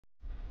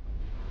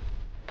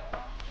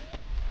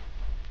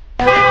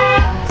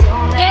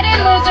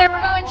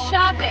going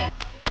shopping.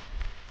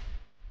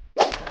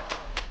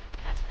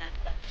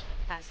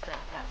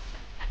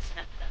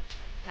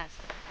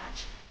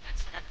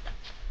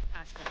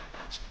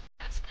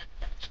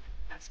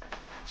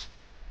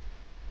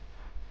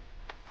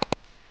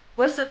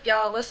 What's up,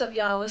 y'all? What's up,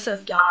 y'all? What's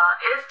up, y'all?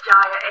 It's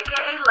Jaayahh,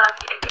 aka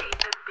Lucky, aka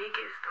the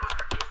biggest,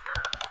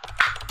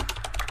 the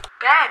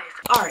baddest.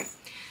 Alright,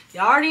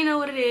 y'all already know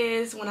what it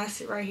is. When I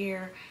sit right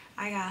here,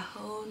 I got a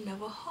whole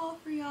nother haul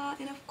for y'all,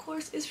 and of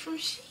course, it's from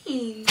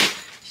Shein.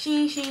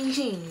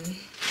 Shein.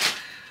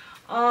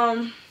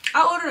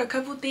 I ordered a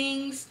couple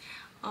things.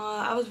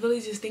 I was really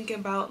just thinking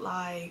about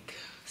like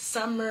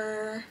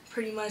summer,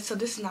 pretty much. So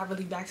this is not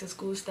really back to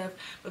school stuff,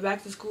 but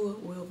back to school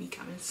will be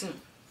coming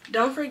soon.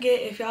 Don't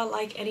forget, if y'all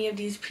like any of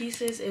these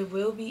pieces, it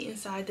will be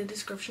inside the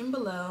description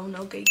below.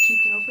 No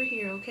gatekeeping over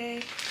here,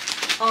 okay?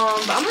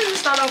 But I'm gonna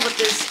start off with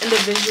this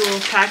individual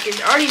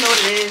package. I already know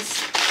what it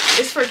is.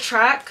 It's for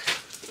track.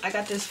 I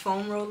got this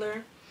foam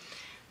roller,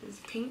 this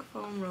pink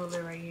foam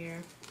roller right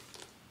here.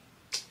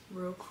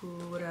 Real cool,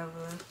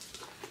 whatever.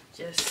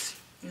 Just,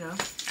 you know,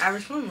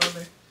 average foam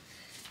roller.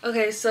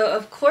 Okay, so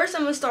of course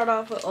I'm gonna start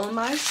off with all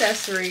my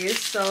accessories.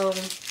 So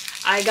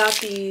I got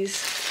these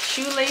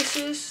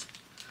shoelaces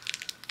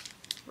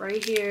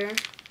right here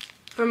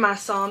for my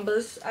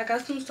Sambas. I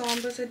got some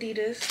Sambas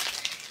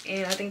Adidas,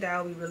 and I think that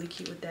will be really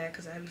cute with that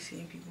because I be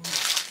seeing people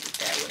with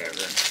that,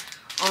 whatever.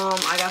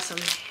 I got some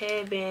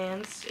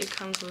headbands. It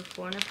comes with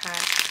 4 in a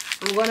pack.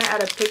 I'm gonna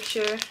add a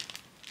picture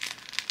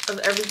of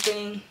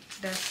everything,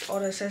 that's all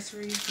the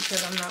accessories,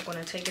 because I'm not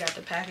gonna take it out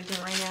the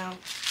packaging right now.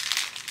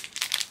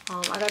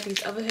 I got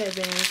these other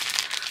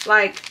headbands.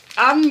 Like,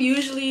 I'm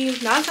usually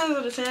 9 times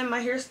out of 10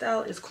 my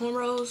hairstyle is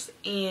cornrows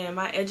and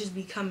my edges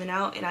be coming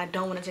out, and I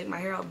don't want to take my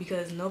hair out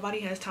because nobody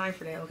has time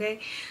for that, okay?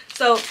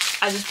 So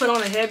I just put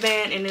on a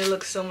headband and it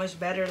looks so much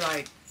better.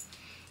 Like,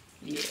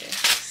 yeah,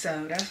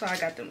 so that's why I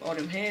got them all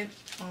them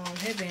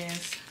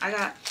headbands. I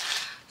got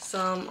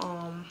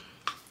some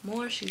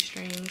more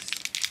shoestrings,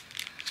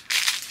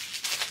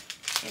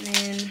 and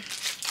then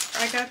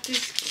I got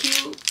this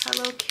cute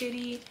Hello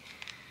Kitty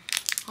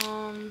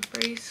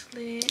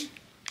bracelet.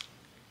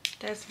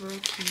 That's real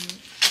cute.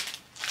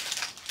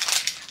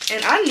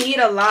 And I need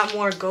a lot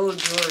more gold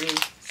jewelry.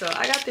 So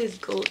I got this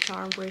gold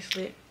charm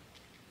bracelet.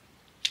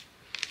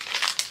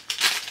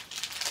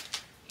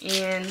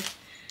 And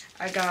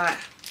I got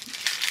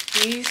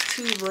these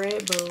 2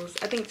 red bows.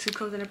 I think 2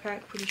 comes in a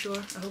pack, pretty sure.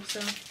 I hope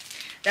so.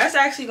 That's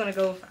actually going to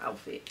go with the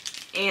outfit.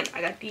 And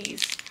I got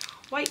these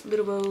white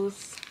little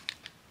bows.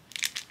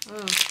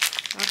 Oh,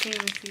 I can't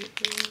even see it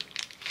there.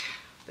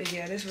 But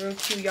yeah, this is real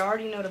cute. Y'all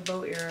already know the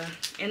bow era.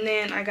 And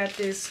then I got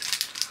this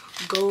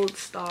gold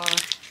star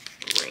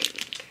ring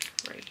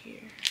right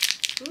here.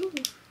 Ooh.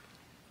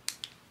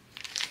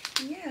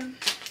 Yeah,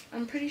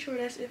 I'm pretty sure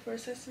that's it for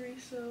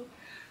accessories. So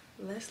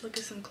let's look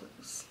at some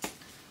clothes.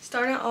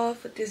 Starting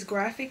off with this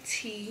graphic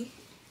tee.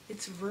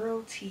 It's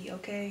real tea,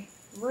 okay?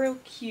 Real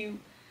cute.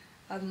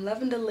 I'm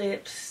loving the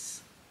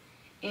lips.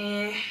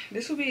 And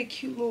this will be a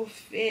cute little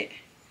fit.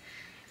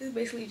 It's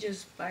basically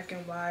just black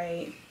and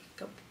white,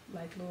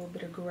 like a little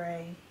bit of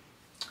gray.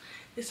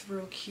 It's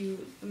real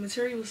cute. The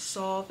material is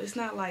soft. It's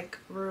not like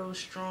real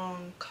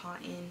strong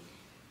cotton.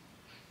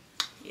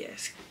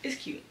 Yes, it's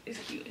cute. It's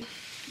cute.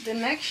 The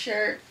next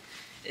shirt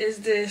is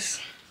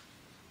this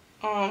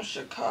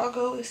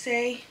Chicago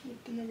essay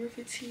with the number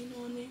 15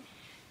 on it.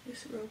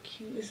 It's real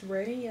cute. It's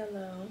red and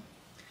yellow.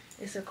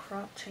 It's a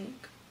crop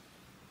tank.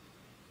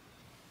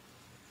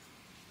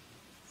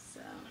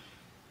 So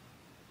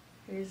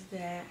here's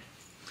that.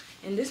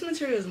 And this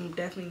material is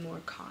definitely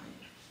more cotton.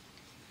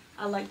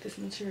 I like this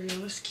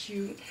material. It's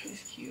cute.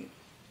 It's cute.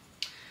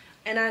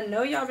 And I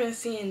know y'all been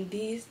seeing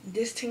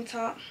this tank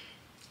top.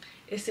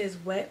 It says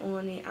wet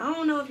on it. I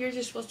don't know if you're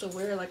just supposed to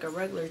wear like a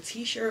regular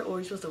t-shirt or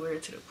you're supposed to wear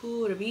it to the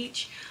pool or the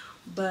beach.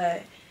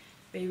 But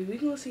baby, we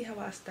gonna see how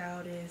I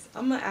style this.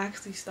 I'm gonna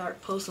actually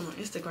start posting on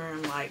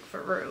Instagram, like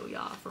for real,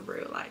 y'all, for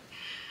real. Like,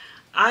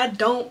 I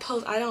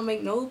don't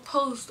make no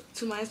post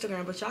to my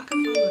Instagram, but y'all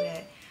can follow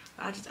that.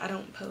 I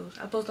don't post.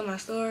 I post on my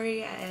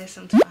story. I add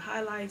some to my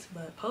highlights,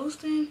 but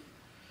posting,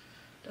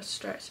 that's a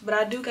stretch. But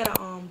I do got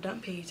a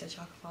dump page that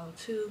y'all can follow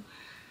too.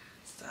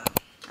 So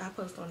I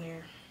post on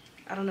there.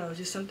 I don't know, it's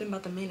just something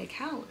about the main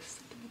account. It's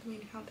something about the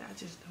main account that I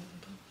just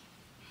don't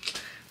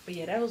post. But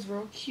yeah, that was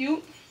real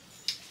cute.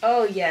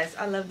 Oh yes,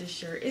 I love this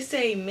shirt. It's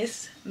a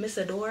Miss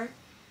Adore.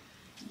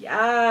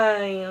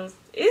 Yes,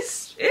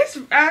 it's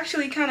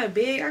actually kind of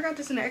big. I got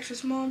this in an extra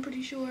small, I'm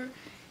pretty sure,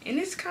 and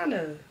it's kind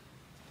of.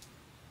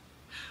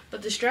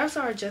 But the straps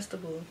are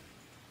adjustable,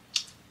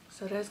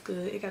 so that's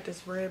good. It got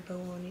this red bow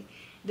on it.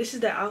 This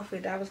is the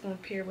outfit that I was gonna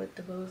pair with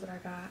the bows that I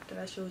got that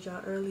I showed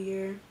y'all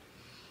earlier.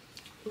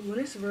 Ooh,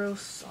 it's real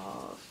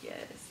soft.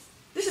 Yes,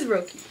 this is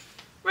real cute.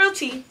 Real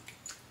tea.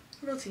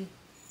 Real tea.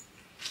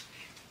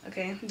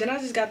 Okay, then I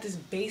just got this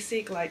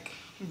basic like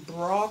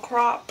bra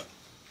crop.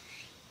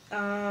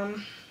 I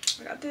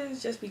got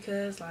this just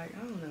because, like, I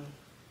don't know,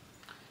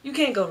 you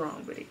can't go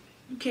wrong with it.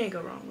 You can't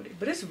go wrong with it.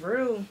 But it's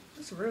real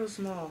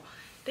small.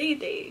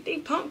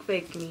 They punk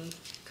faked me.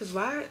 Cause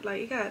why?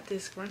 Like, it got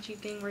this scrunchy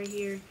thing right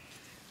here.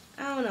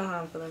 I don't know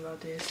how I'm feeling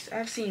about this.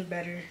 I've seen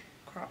better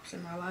crops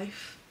in my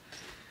life.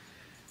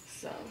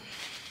 So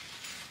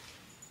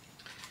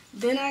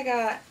then I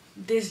got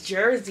this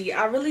jersey.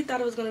 I really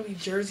thought it was gonna be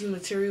jersey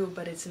material,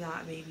 but it's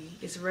not, baby.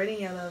 It's red and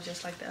yellow,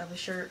 just like the other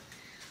shirt.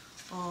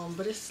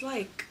 But it's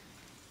like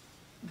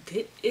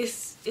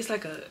it's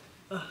like a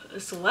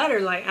sweater.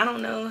 Like, I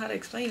don't know how to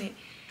explain it.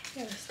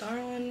 Got a star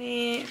on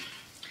it.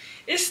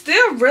 It's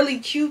still really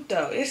cute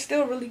though. It's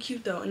still really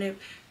cute though. And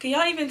can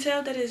y'all even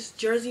tell that it's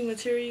jersey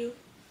material?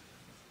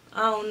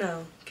 I don't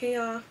know. Can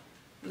y'all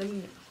let me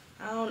know?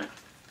 I don't know.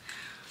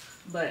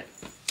 But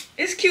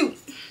it's cute.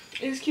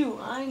 It's cute.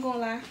 I ain't gonna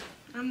lie.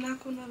 I'm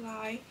not gonna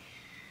lie.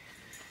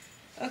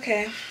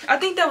 Okay. I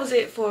think that was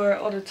it for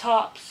all the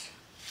tops.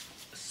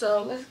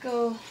 So let's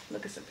go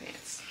look at some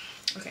pants.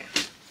 Okay.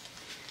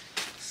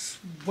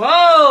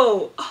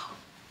 Whoa! Oh,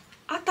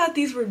 I thought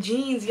these were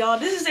jeans, y'all.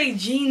 This is a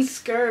jean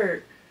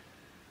skirt.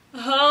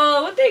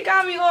 Oh, what they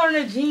got me on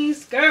a jean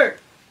skirt?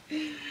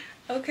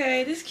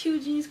 Okay, this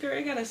cute jean skirt.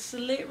 I got a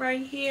slit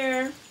right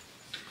here.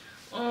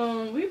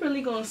 We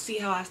really gonna see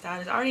how I style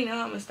this. I already know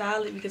how I'm gonna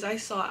style it because I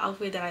saw an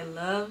outfit that I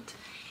loved,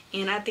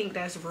 and I think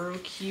that's real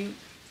cute.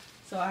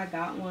 So I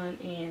got one,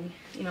 and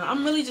you know,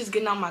 I'm really just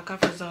getting out my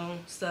comfort zone.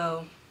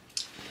 So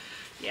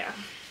yeah.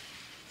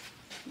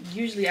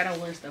 Usually I don't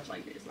wear stuff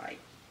like this, like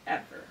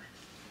ever.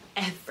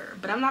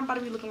 But I'm not about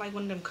to be looking like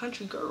one of them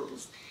country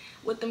girls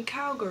with them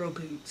cowgirl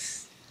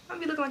boots. I'm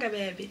gonna be looking like a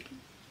bad bitch.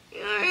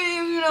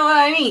 You know what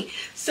I mean?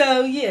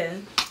 So yeah.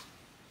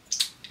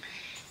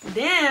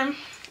 Then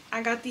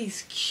I got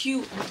these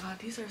cute, oh god,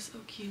 these are so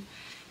cute.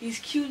 These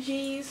cute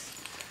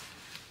jeans.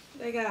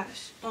 They got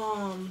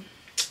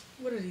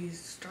what are these,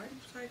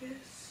 stripes, I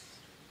guess?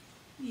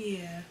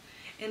 Yeah.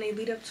 And they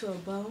lead up to a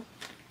bow.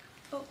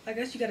 Oh, I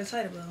guess you gotta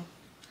tie the bow.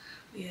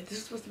 Yeah, this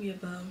is supposed to be a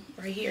bow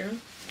right here.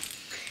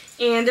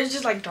 And there's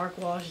just like dark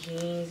wash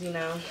jeans, you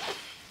know.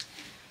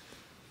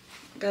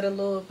 Got a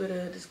little bit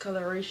of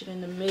discoloration in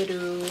the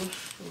middle.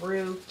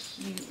 Real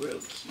cute, real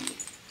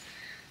cute.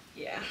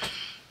 Yeah.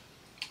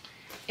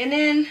 And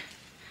then,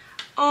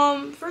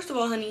 first of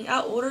all, honey,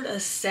 I ordered a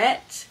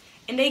set.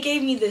 And they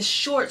gave me the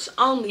shorts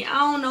only. I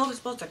don't know if it's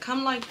supposed to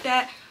come like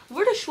that.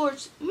 Where the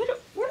shorts, where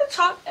the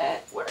top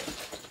at?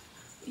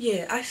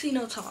 Yeah, I see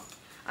no top.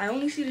 I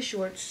only see the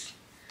shorts.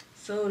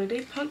 So did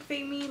they punk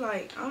fake me?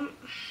 Like,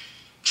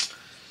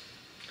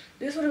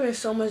 this would have been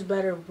so much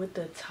better with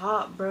the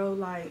top, bro.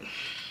 Like,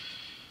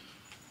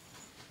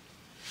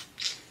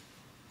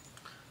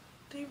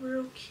 they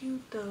real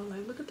cute though.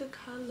 Like, look at the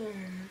color.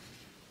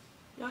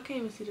 Y'all can't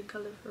even see the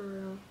color for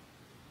real.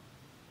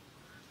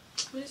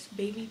 It's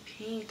baby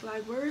pink.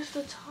 Like, where's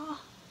the top?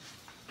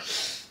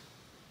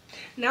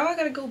 Now I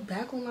gotta go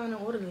back online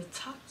and order the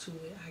top to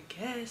it, I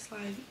guess.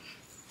 Like,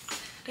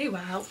 they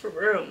wild for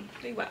real.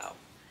 They wild.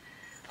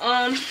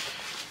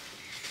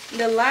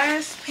 The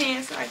last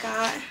pants I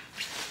got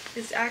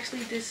is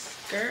actually this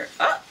skirt.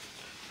 Oh,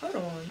 hold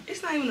on.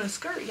 It's not even a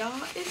skirt, y'all.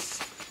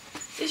 It's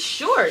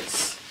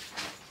shorts.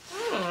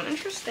 Oh,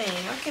 interesting.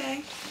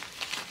 Okay.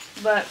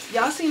 But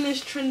y'all seen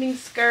this trending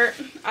skirt?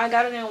 I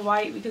got it in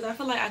white because I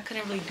feel like I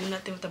couldn't really do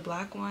nothing with the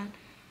black one.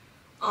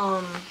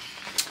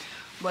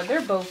 But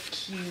they're both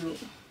cute.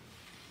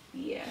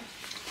 Yeah.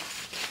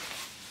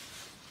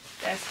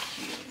 That's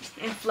cute.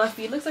 And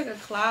fluffy. It looks like a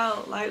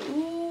cloud. Like,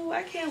 ooh,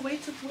 I can't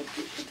wait to put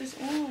this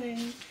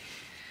on.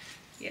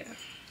 Yeah.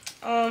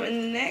 And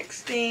the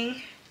next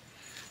thing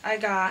I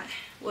got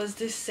was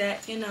this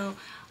set. You know,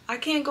 I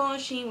can't go on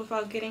Shein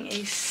without getting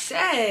a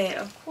set,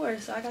 of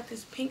course. So I got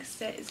this pink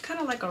set. It's kind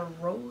of like a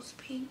rose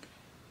pink.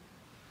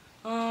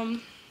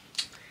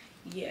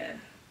 Yeah,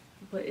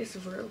 but it's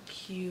real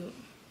cute.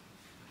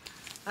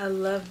 I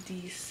love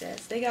these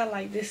sets. They got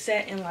like this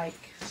set in like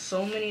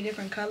so many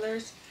different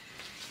colors,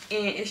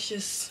 and it's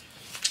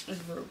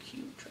real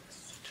cute.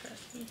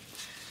 Trust me.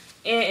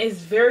 And it's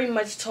very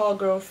much tall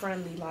girl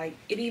friendly. Like,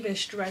 it even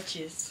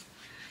stretches.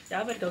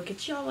 Y'all better go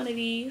get y'all one of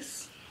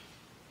these.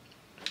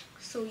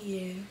 So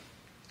yeah.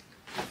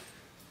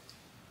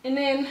 And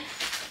then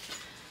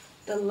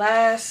the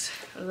last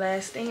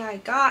thing I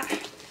got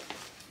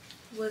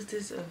was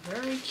this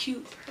very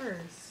cute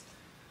purse.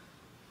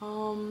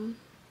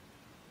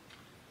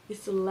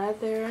 It's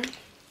leather. It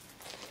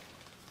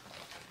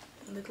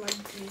look like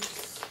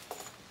this.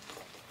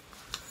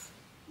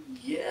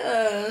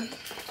 Yeah.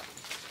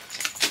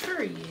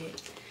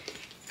 Period.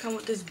 Come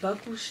with this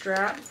buckle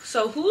strap.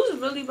 So who's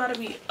really about to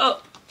be,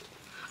 oh,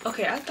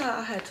 okay, I thought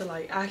I had to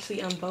like actually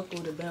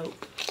unbuckle the belt,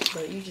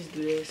 but you just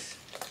do this.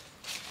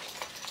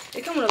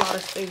 It come with a lot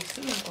of space,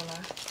 I'm not gonna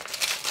lie.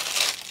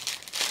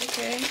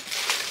 Okay.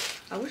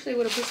 I wish they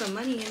would have put some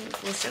money in it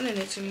for sending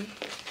it to me.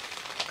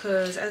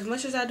 Cause as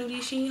much as I do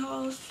these Shein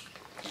hauls,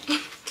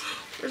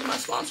 where's my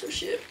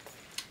sponsorship?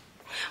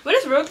 But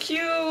it's real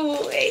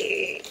cute.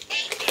 Hey.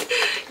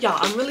 Y'all,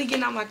 I'm really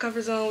getting out my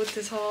comfort zone with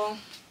this haul.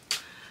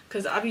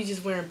 Cause I be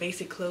just wearing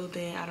basic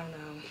clothing. I don't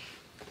know.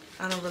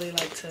 I don't really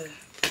like to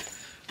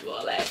do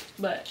all that.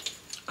 But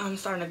I'm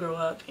starting to grow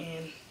up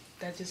and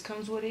that just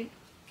comes with it.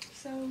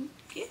 So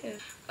yeah.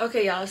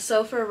 Okay y'all,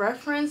 so for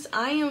reference,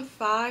 I am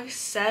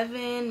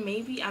 5'7",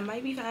 maybe I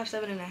might be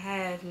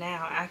 5'7.5"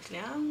 now actually,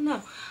 I don't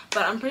know,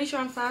 but I'm pretty sure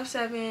I'm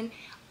 5'7".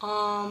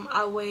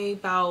 I weigh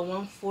about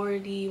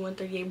 140,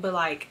 138, but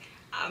like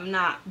I'm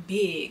not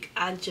big,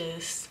 I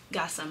just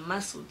got some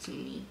muscle to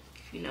me.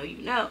 If you know,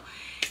 you know.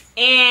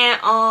 And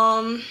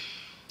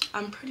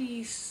I'm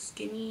pretty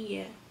skinny,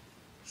 yeah.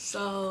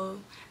 So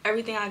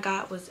everything I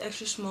got was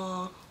extra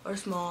small or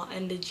small,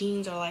 and the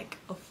jeans are like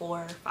a 4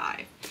 or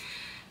 5.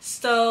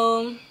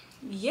 So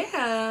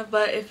yeah,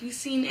 but if you've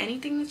seen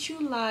anything that you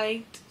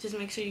liked, just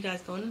make sure you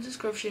guys go in the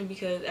description,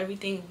 because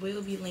everything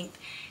will be linked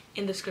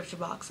in the description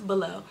box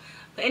below.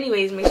 But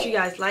anyways, make sure you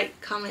guys like,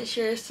 comment,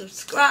 share,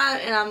 subscribe,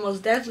 and I'm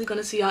most definitely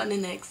gonna see y'all in the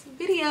next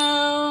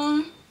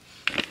video.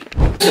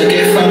 So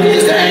get funny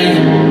is the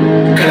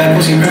aim. Got that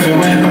pussy perfect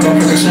wet, pop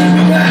up, snap,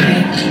 I'm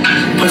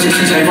like, pussy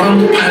since I rolled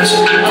the punch.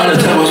 All the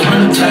time was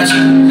one touch.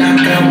 Now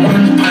I got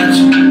one punch.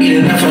 Eat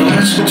enough for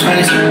lunch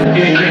twice.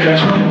 You ain't make a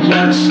whole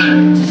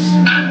lunch.